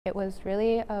It was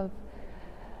really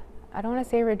I don't want to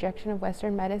say rejection of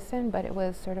Western medicine, but it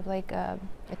was sort of like a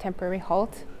temporary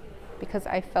halt because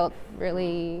I felt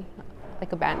really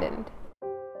like abandoned.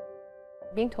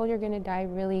 Being told you're going to die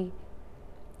really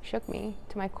shook me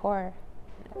to my core.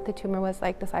 The tumor was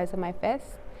like the size of my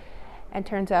fist, and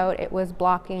turns out it was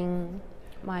blocking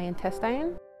my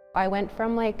intestine. I went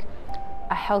from like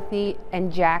a healthy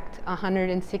and jacked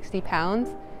 160 pounds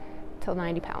to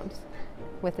 90 pounds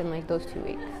within like those 2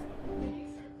 weeks.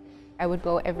 I would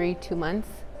go every 2 months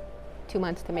to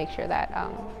make sure that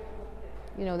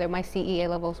that my CEA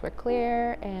levels were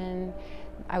clear, and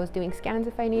I was doing scans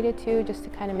if I needed to, just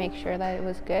to kind of make sure that it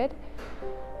was good.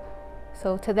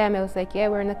 So to them it was like, yeah,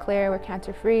 we're in the clear, we're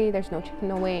cancer free, there's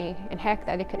no way in heck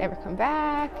that it could ever come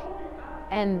back.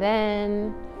 And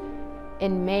then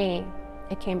in May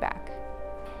it came back,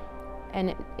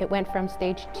 and it went from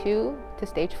stage 2 to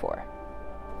stage 4.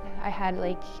 I had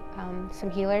like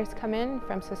some healers come in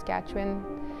from Saskatchewan,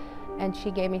 and she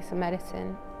gave me some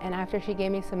medicine. And after she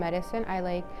gave me some medicine, I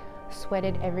like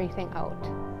sweated everything out.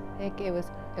 Like it was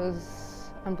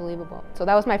unbelievable. So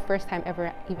that was my first time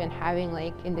ever even having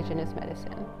like indigenous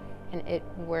medicine, and it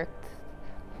worked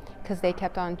because they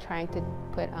kept on trying to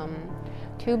put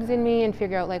tubes in me and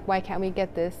figure out like, why can't we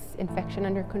get this infection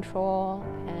under control?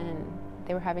 And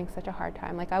they were having such a hard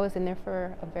time. Like I was in there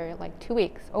for a very like 2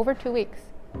 weeks, over 2 weeks.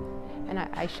 And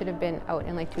I should have been out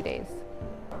in like 2 days.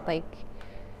 Like,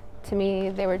 to me,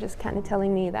 they were just kind of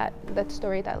telling me that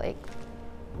story that like,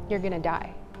 you're gonna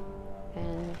die,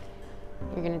 and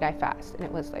you're gonna die fast. And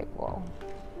it was like, whoa,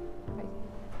 like,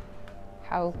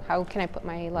 how can I put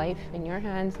my life in your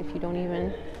hands if you don't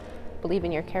even believe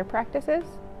in your care practices?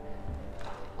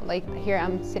 Like here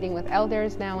I'm sitting with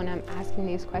elders now, and I'm asking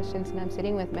these questions, and I'm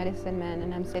sitting with medicine men,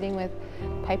 and I'm sitting with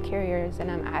pipe carriers,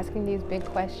 and I'm asking these big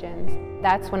questions.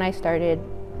 That's when I started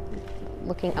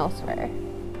looking elsewhere.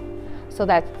 So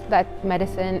that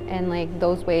medicine and like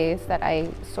those ways that I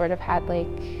sort of had like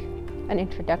an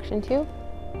introduction to,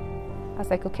 I was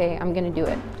like, okay, I'm gonna do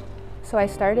it. So I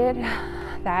started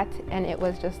that, and it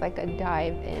was just like a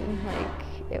dive in.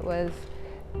 Like it was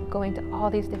going to all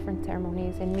these different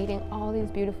ceremonies and meeting all these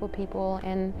beautiful people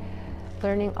and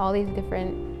learning all these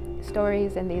different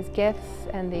stories and these gifts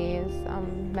and these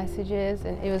messages,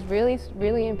 and it was really,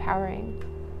 really empowering.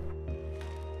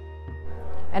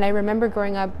 And I remember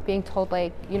growing up being told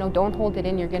like, don't hold it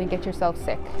in, you're gonna get yourself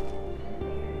sick.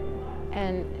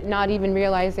 And not even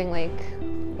realizing like,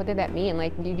 what did that mean?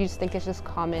 Like, you just think it's just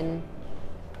common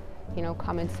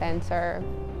sense or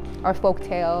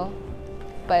folktale.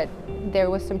 But there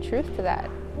was some truth to that.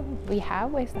 We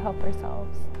have ways to help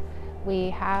ourselves. We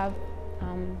have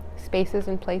spaces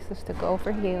and places to go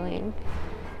for healing.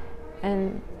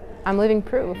 And I'm living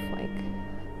proof. Like,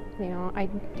 I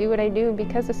do what I do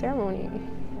because of ceremony.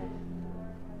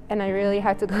 And I really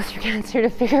had to go through cancer to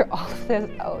figure all of this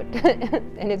out.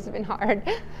 And it's been hard.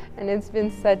 And it's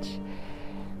been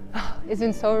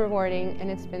so rewarding, and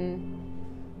it's been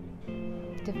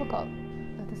difficult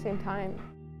at the same time.